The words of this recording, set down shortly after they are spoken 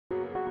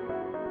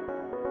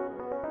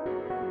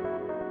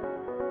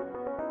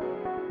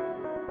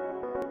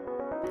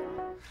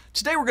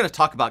Today we're going to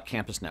talk about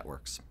campus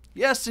networks.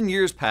 Yes, in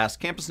years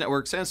past, campus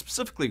networks, and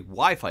specifically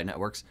Wi-Fi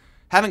networks,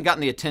 haven't gotten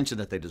the attention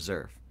that they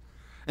deserve.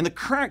 And the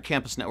current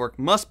campus network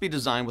must be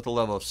designed with a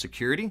level of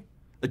security,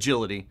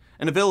 agility,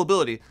 and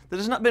availability that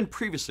has not been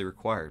previously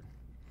required.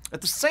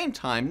 At the same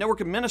time, network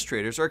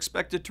administrators are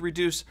expected to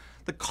reduce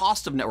the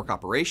cost of network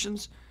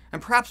operations,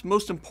 and perhaps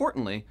most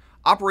importantly,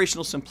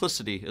 operational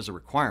simplicity is a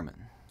requirement.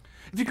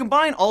 If you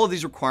combine all of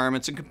these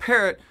requirements and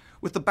compare it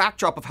with the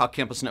backdrop of how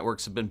campus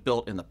networks have been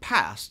built in the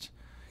past,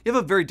 you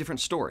have a very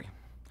different story.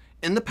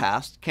 In the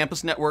past,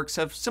 campus networks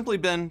have simply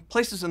been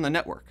places in the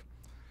network.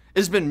 It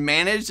has been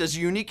managed as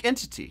a unique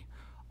entity,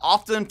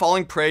 often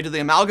falling prey to the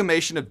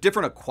amalgamation of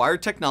different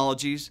acquired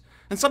technologies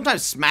and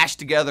sometimes smashed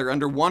together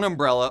under one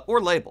umbrella or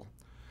label,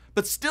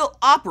 but still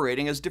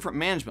operating as different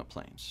management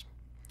planes.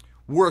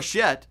 Worse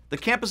yet, the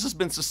campus has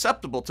been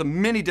susceptible to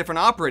many different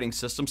operating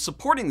systems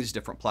supporting these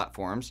different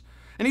platforms,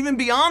 and even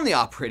beyond the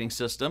operating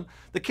system,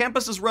 the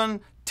campus has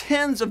run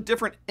tens of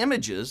different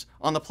images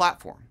on the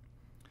platform.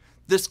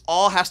 This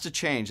all has to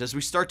change as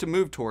we start to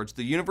move towards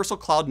the universal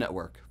cloud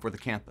network for the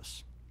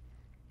campus.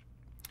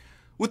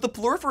 With the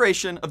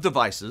proliferation of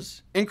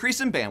devices,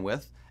 increase in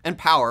bandwidth and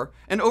power,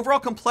 and overall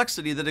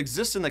complexity that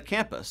exists in the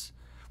campus,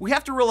 we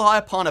have to rely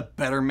upon a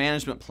better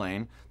management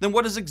plane than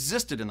what has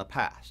existed in the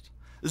past.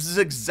 This is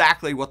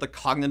exactly what the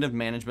cognitive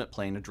management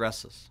plane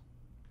addresses.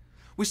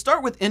 We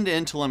start with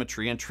end-to-end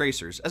telemetry and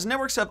tracers, as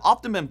networks have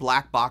often been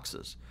black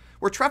boxes,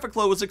 where traffic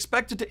flow is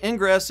expected to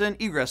ingress and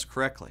egress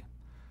correctly.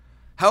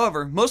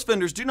 However, most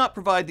vendors do not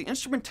provide the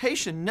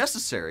instrumentation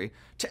necessary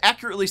to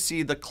accurately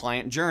see the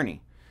client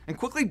journey and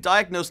quickly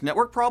diagnose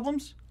network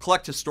problems,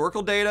 collect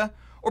historical data,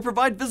 or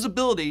provide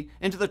visibility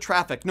into the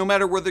traffic no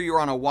matter whether you're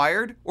on a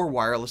wired or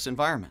wireless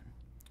environment.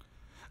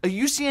 A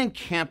UCN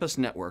campus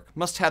network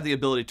must have the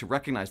ability to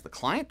recognize the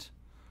client,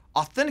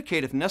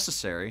 authenticate if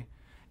necessary,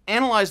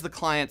 analyze the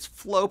client's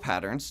flow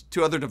patterns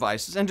to other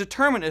devices, and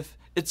determine if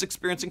it's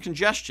experiencing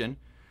congestion,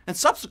 and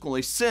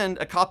subsequently send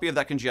a copy of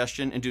that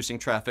congestion-inducing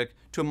traffic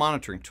to a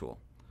monitoring tool.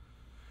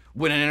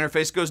 When an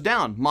interface goes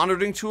down,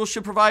 monitoring tools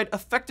should provide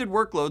affected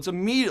workloads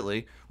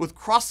immediately with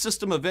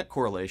cross-system event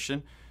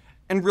correlation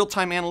and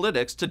real-time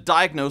analytics to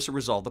diagnose or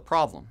resolve the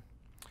problem.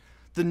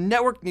 The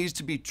network needs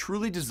to be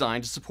truly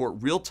designed to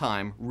support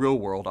real-time,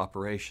 real-world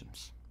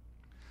operations.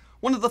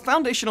 One of the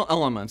foundational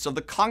elements of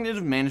the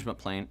cognitive management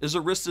plane is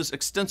Arista's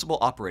Extensible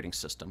Operating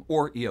System,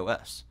 or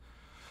EOS.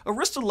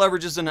 Arista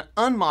leverages an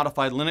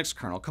unmodified Linux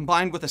kernel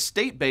combined with a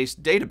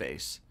state-based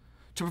database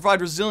to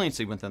provide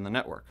resiliency within the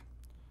network.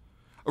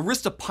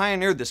 Arista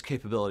pioneered this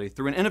capability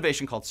through an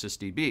innovation called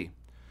SysDB.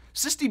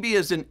 SysDB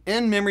is an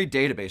in-memory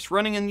database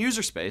running in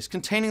user space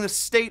containing the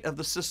state of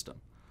the system.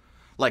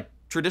 Like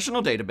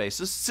traditional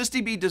databases,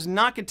 SysDB does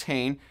not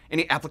contain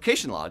any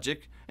application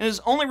logic and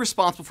is only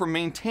responsible for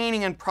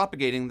maintaining and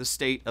propagating the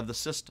state of the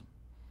system.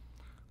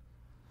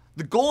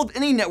 The goal of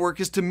any network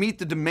is to meet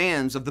the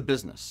demands of the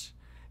business.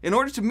 In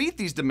order to meet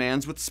these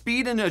demands with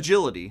speed and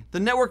agility,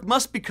 the network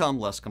must become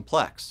less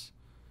complex.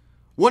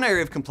 One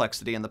area of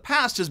complexity in the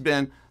past has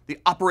been the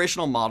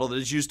operational model that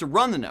is used to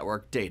run the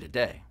network day to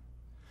day.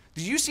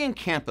 The UCN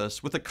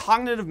campus with a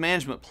cognitive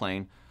management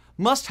plane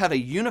must have a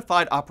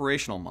unified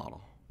operational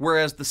model,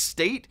 whereas the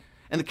state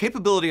and the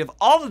capability of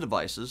all the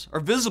devices are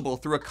visible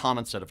through a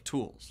common set of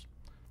tools.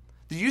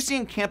 The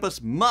UCN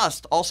campus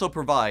must also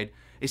provide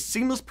a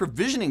seamless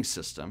provisioning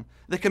system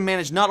that can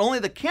manage not only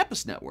the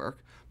campus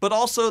network, but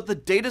also the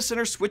data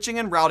center switching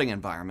and routing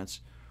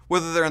environments,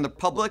 whether they're in the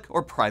public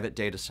or private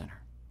data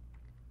center.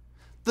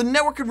 The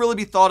network can really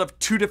be thought of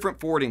two different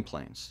forwarding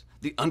planes,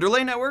 the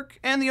underlay network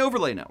and the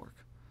overlay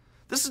network.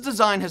 This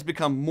design has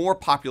become more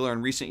popular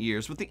in recent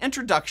years with the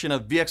introduction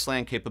of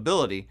VXLAN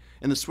capability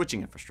in the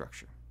switching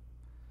infrastructure.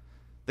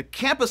 The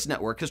campus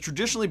network has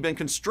traditionally been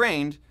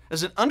constrained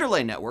as an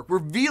underlay network where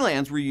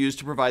VLANs were used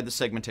to provide the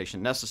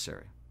segmentation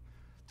necessary.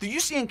 The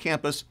UCN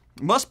campus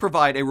must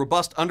provide a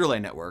robust underlay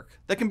network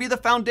that can be the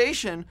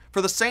foundation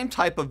for the same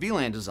type of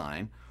VLAN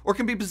design, or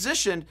can be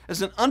positioned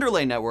as an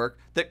underlay network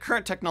that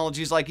current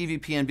technologies like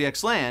EVP and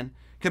VXLAN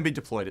can be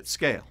deployed at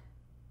scale.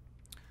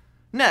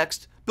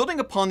 Next,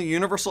 building upon the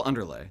universal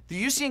underlay,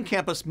 the UCN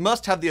campus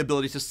must have the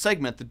ability to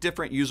segment the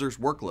different users'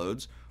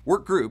 workloads,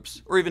 work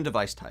groups, or even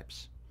device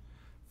types.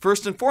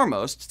 First and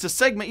foremost, to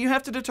segment, you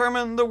have to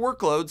determine the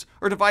workloads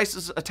or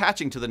devices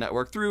attaching to the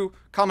network through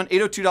common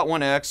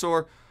 802.1x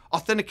or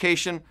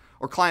authentication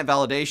or client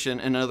validation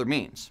and other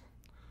means.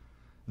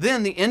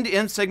 Then the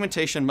end-to-end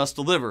segmentation must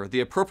deliver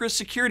the appropriate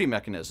security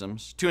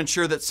mechanisms to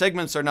ensure that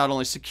segments are not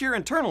only secure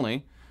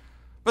internally,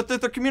 but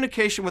that their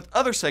communication with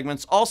other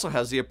segments also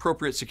has the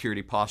appropriate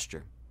security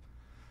posture.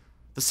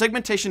 The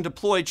segmentation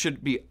deployed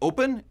should be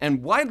open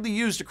and widely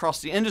used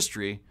across the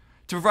industry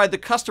to provide the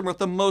customer with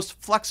the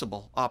most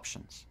flexible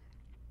options.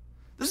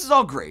 This is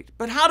all great,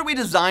 but how do we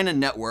design a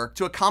network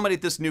to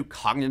accommodate this new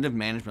cognitive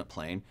management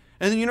plane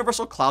and the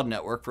universal cloud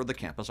network for the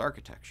campus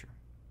architecture?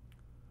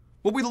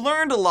 Well, we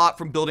learned a lot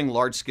from building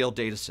large-scale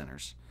data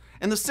centers,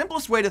 and the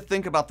simplest way to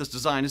think about this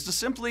design is to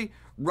simply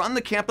run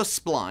the campus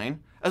spline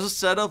as a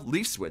set of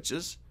leaf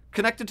switches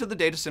connected to the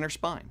data center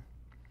spine.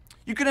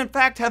 you can in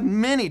fact have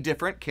many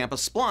different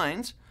campus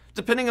splines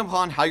depending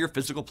upon how your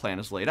physical plan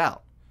is laid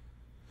out.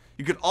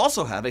 You could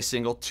also have a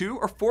single 2-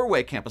 or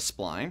 4-way campus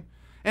spline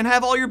and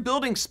have all your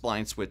building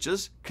spline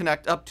switches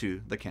connect up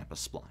to the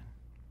campus spline.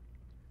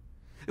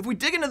 If we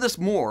dig into this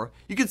more,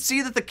 you can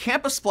see that the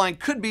campus spline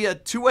could be a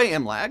 2-way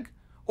MLAG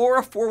or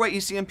a 4-way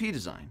ECMP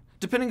design,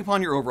 depending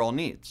upon your overall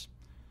needs.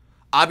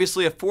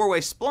 Obviously, a 4-way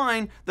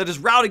spline that is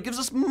routed gives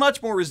us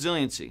much more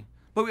resiliency,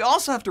 but we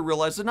also have to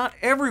realize that not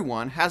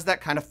everyone has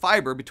that kind of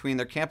fiber between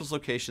their campus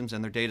locations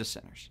and their data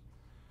centers.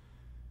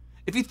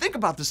 If you think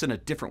about this in a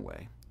different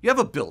way, you have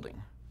a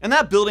building, and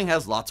that building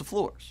has lots of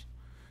floors.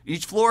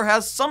 Each floor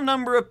has some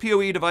number of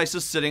PoE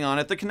devices sitting on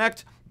it that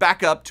connect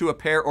back up to a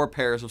pair or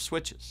pairs of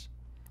switches.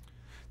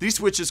 These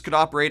switches could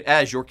operate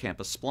as your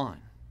campus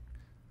spline.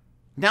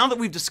 Now that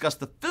we've discussed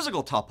the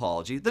physical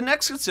topology, the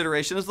next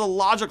consideration is the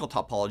logical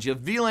topology of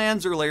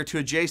VLANs or layer 2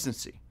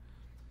 adjacency.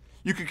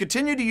 You could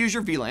continue to use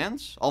your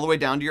VLANs all the way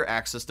down to your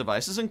access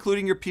devices,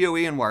 including your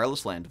PoE and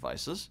wireless LAN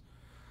devices.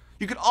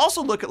 You could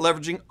also look at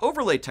leveraging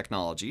overlay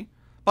technology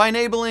by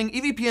enabling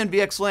EVPN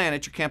VXLAN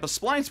at your campus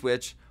spline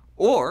switch,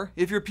 or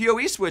if your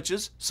PoE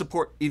switches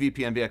support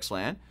EVPN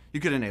VXLAN, you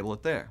could enable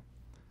it there.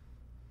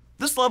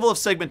 This level of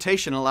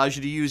segmentation allows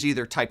you to use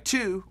either Type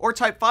 2 or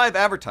Type 5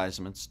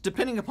 advertisements,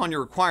 depending upon your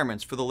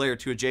requirements for the Layer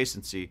 2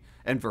 adjacency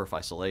and VRF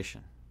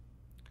isolation.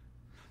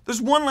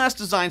 There's one last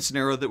design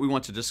scenario that we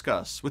want to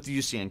discuss with the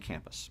UCN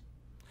campus.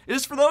 It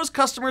is for those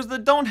customers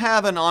that don't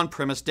have an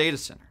on-premise data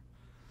center.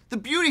 The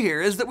beauty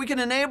here is that we can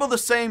enable the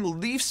same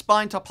leaf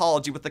spine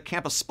topology with the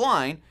campus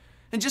spline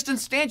and just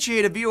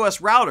instantiate a VOS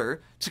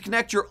router to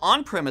connect your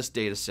on-premise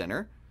data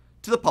center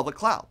to the public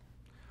cloud,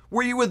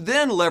 where you would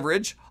then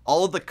leverage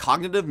all of the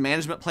cognitive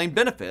management plane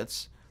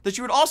benefits that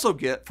you would also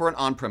get for an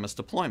on-premise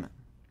deployment.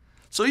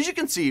 So as you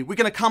can see, we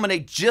can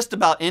accommodate just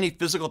about any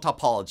physical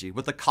topology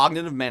with the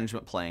cognitive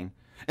management plane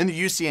in the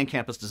UCN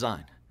campus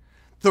design.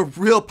 The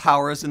real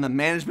power is in the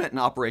management and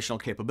operational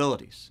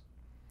capabilities.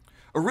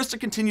 Arista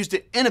continues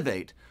to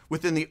innovate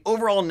within the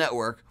overall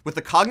network with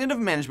the cognitive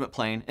management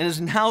plane and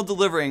is now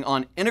delivering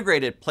on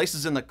integrated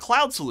places in the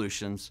cloud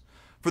solutions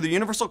for the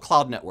universal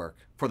cloud network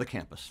for the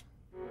campus.